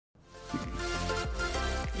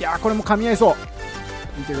いやーこれも噛み合いそう。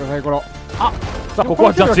見てくださいこの。あ、さあここ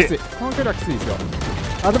はジャッジ。この距離はきついですよ。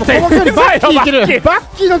あでもこの距離バッキーいける。バ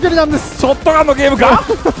ッキーの距離なんです。ショットガンのゲームか。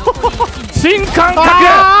新感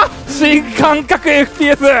覚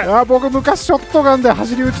FPS。あ僕昔ショットガンで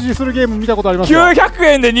走り打ちするゲーム見たことありますよ。900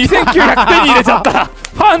円で2900手に入れちゃった。フ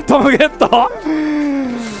ァントムゲット。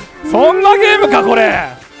そんなゲームかこ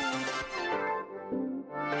れ。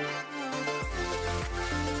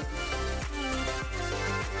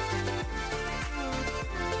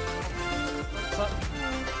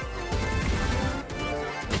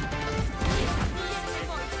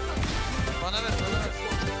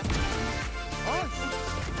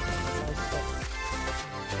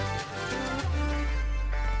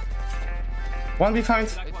One behind.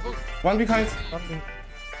 One behind.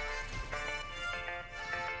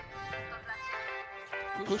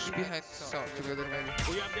 Push behind shot together maybe.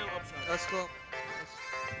 Let's go.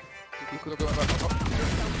 You could go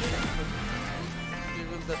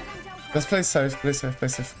Let's play safe, play safe, play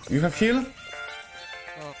safe. You have heal? No.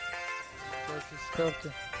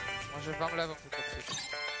 Może wam lewą tylko przyjść.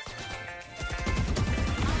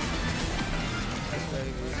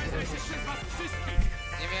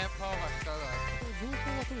 Nie miałem połować, szkoda.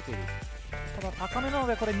 ただ高めなの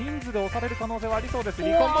でこれ人数で押される可能性はありそうです。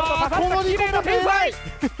リコンボルト刺さった綺麗な天才。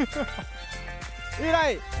え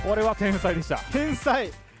らい。これは天才でした。天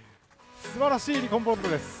才。素晴らしいリコンボルト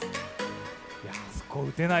です。いやあそこ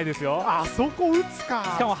打てないですよ。あそこ打つか。し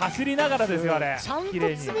かも走りながらですよあれ。ちゃんと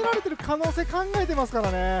詰められてる可能性考えてますか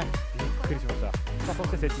らね。びっくりしました。さあそ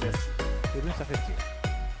して設置です。部分下設置。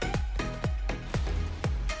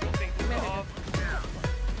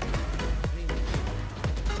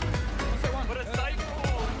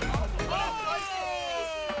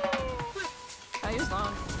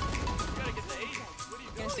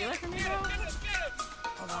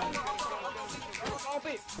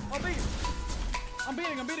I'm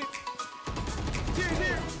beating.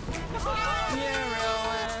 Yeah, real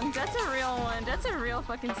one. That's a real one. That's a real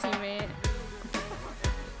fucking teammate.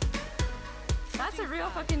 That's a real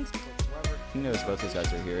fucking. He knows both those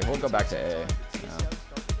guys are here. He'll go back to A. Yeah.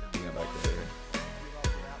 He'll go back to A.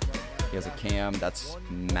 He has a cam. That's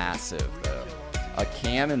massive, though. A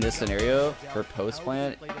cam in this scenario for post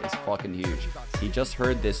plant is fucking huge. He just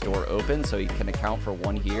heard this door open, so he can account for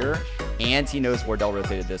one here, and he knows Wardell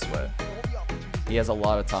rotated this way. He has a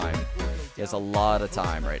lot of time. He has a lot of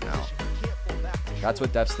time right now. That's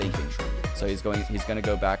what Def's thinking. So he's gonna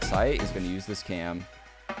go back site. He's gonna use this cam,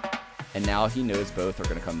 and now he knows both are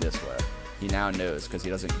gonna come this way. He now knows because he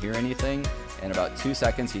doesn't hear anything. In about 2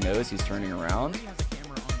 seconds, he knows he's turning around,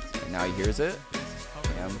 and now he hears it.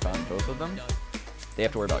 Cam found both of them. They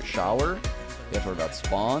have to worry about shower. They have to worry about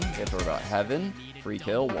spawn. They have to worry about heaven. Free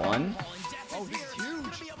kill, 1. Oh, this is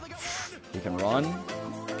huge. He can run.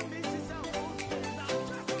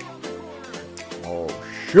 Oh,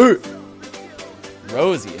 shoot.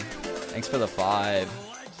 Rosie, thanks for the 5.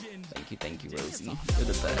 Thank you, Rosie. You're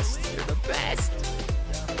the best. You're the best.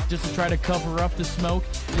 Just to try to cover up the smoke.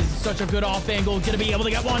 This is such a good off angle. Gonna be able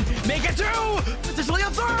to get 1. Make it 2. Potentially a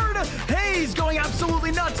 3rd. Hayes going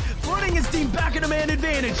absolutely nuts. Putting his team back in a man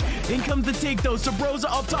advantage. In comes the take though. Sabrosa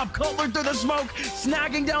up top. Cutler through the smoke.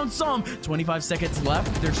 Snagging down some. 25 seconds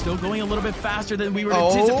left. They're still going a little bit faster than we were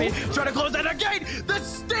anticipating. Trying to close that gate. The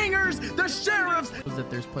Stingers. The Sheriffs. That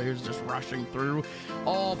there's players just rushing through.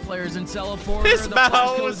 All players in teleporter. His the mouse.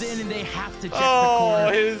 flash goes in and they have to check the corner.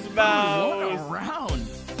 Oh, his mouse. What a round.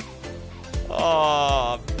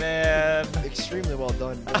 Oh man! Extremely well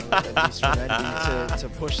done, at least from Envy, to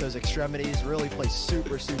push those extremities, really play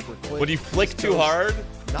super quick. When you flick too hard,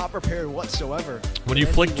 not prepared whatsoever. When you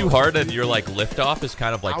flick too hard and your like liftoff is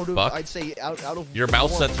kind of like fuck. I'd say out of your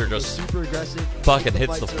mouse sensor just super aggressive. Fucking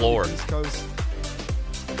hits the floor. East Coast.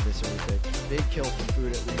 This really big kill from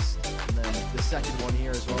Food at least, and then the second one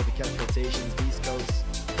here as well. The catch rotations, East Coast.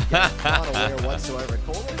 Again, not aware whatsoever.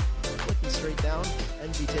 Coleman flicking straight down.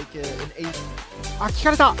 Envy take an 8. あ、聞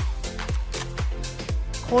かれた。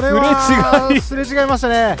これはすれ違いました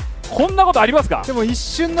ね。こんなことありますか。でも一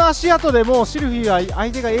瞬の足跡でもうシルフィーが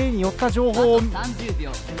相手が A に寄った情報を。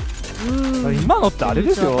今のってあれ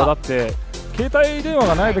ですよ。だって携帯電話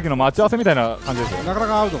がない時の待ち合わせみたいな感じですよ。なかな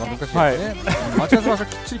か会うのが難しいですね。はい、待ち合わせ場所き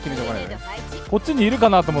っちり決めておかないとね。こっちにいるか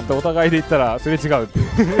なと思ってお互いで行ったらすれ違うっていう。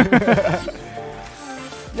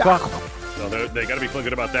So they got to be feeling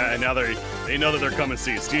good about that, and now they know that they're coming.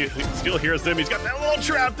 See, Steel hears them. He's got that little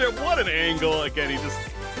trap there. What an angle! Again, you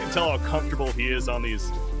can tell how comfortable he is on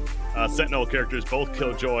these Sentinel characters, both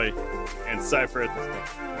Killjoy and Cypher.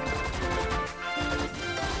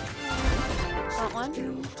 That one.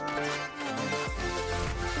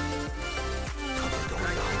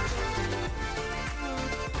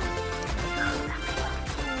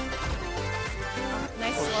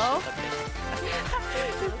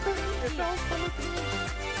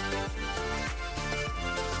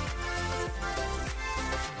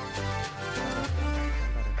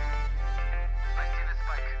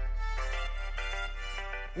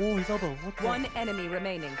 Oh, he's elbow. What the? One enemy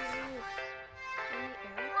remaining.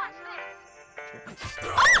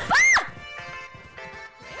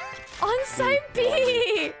 On side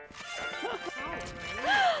B!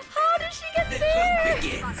 How did she get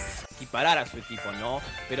there? Equiparar a su equipo, ¿no?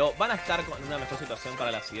 Pero van a estar con una mejor situación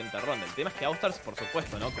para la siguiente ronda. El tema es que All-Stars, por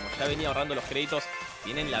supuesto, ¿no? Como ya venía ahorrando los créditos,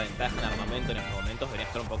 tienen la ventaja en armamento en estos momentos, deberían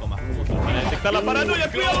estar un poco más justos para detectar la paranoia.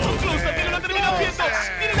 ¡Cuidado con Close! ¡Tiene la termina viendo!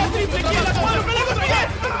 ¡Tiene la triple! ¡Quiere la cuadro! ¡Con la consigue!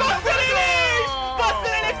 ¡Pasen el Ace!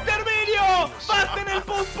 ¡Pasen el exterminio! ¡Pasen el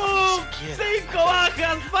pum pum! 5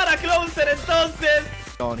 bajas para Closer entonces.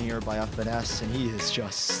 On here by a finesse, and he is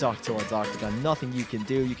just stuck to a octagon. Nothing you can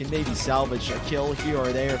do. You can maybe salvage a kill here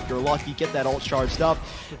or there if you're lucky. Get that ult charged up,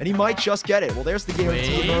 and he might just get it. Well, there's the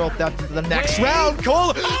guaranteed neural depth into the next round. Kohler!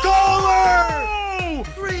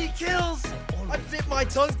 3 kills! I bit my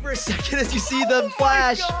tongue for a second as you see them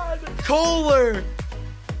flash. Kohler!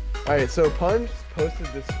 Alright, so Punch posted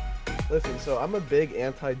this. Listen, so I'm a big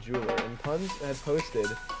anti-jeweler, and Punch had posted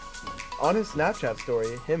on his Snapchat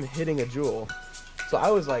story him hitting a jewel. So I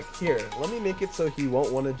was like, here, let me make it so he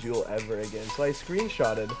won't want a jewel ever again. So I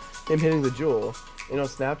screenshotted him hitting the jewel. You know,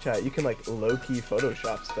 Snapchat, you can like low-key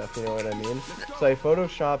Photoshop stuff, you know what I mean? So I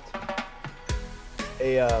Photoshopped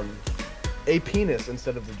a penis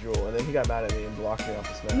instead of the jewel, and then he got mad at me and blocked me off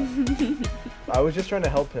the Snap. I was just trying to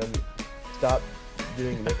help him stop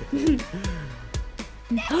doing nicotine.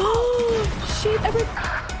 Shoot, every...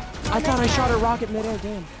 I thought I shot a rocket midair,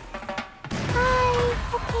 damn. Hi,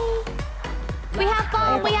 okay. We have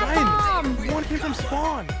bomb, we have bomb! One came from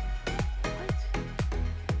spawn.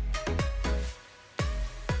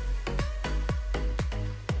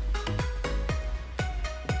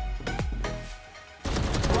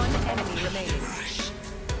 One enemy remaining.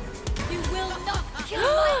 You will not kill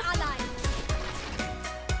my ally!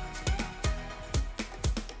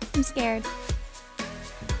 I'm scared.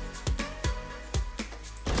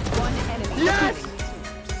 One enemy. Yes!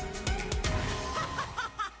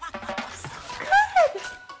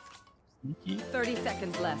 30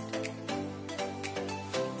 seconds left.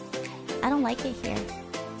 I don't like it here.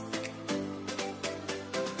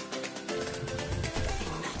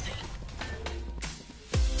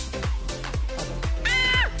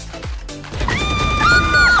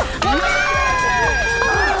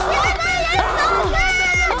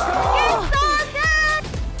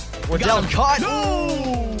 Wardell caught!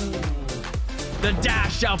 No! The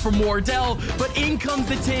dash out from Wardell, but in comes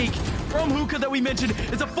the take from Hookah that we mentioned.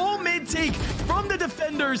 It's a full mid take from the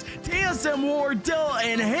defenders. TSM, Wardell,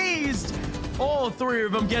 and Hazed. All 3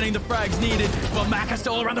 of them getting the frags needed. But Mac is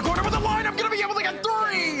still around the corner with the line. I'm going to be able to get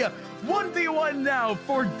 3. 1v1 now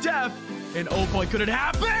for Def. And oh boy, could it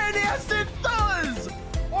happen? Yes, it does!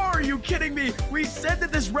 Are you kidding me? We said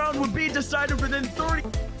that this round would be decided within 30.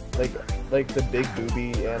 Like the big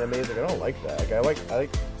booby animes, like I don't like that. Like I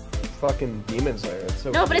like fucking Demon Slayer. It's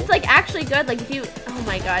so No, but cool. it's like actually good. Like if you, oh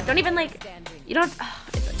my god, don't even like, you don't. Oh,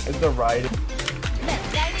 It's the ride.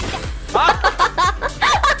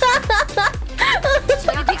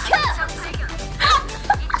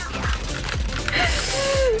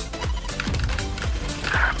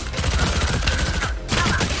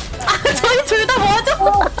 저희 둘 다 뭐죠?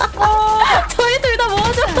 저희 둘 다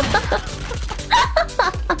뭐죠?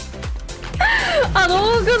 아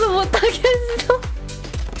너무 웃겨서 못하겠어.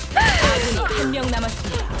 한 명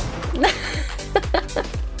남았습니다.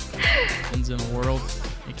 In the world,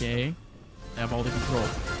 aka they have all the control.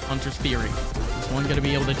 Hunter's Theory. Is one gonna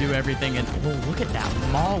be able to do everything? And oh, look at that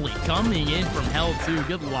Molly coming in from hell too.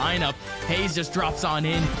 Good lineup. Hayes just drops on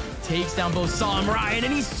in, takes down both Saw and Ryan,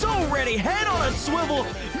 and he's so ready. Head on a swivel,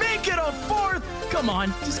 make it a 4th. Come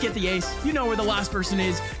on, just get the ace. You know where the last person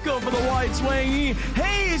is. Go for the wide swing.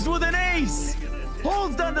 Hayes with an ace.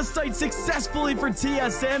 Holds down the site successfully for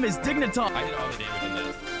TSM. Is Dignitas. I did all the damage in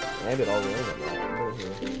that. I did all the damage.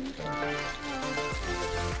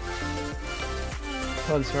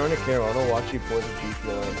 Turn to camera. I don't watch you pour the GP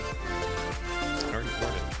line. I already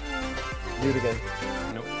poured it. Do it again.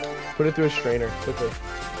 Nope. Put it through a strainer quickly.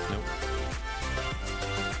 Nope.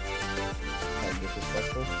 I'm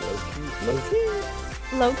disrespectful. Low key.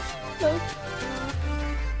 Low key. Low.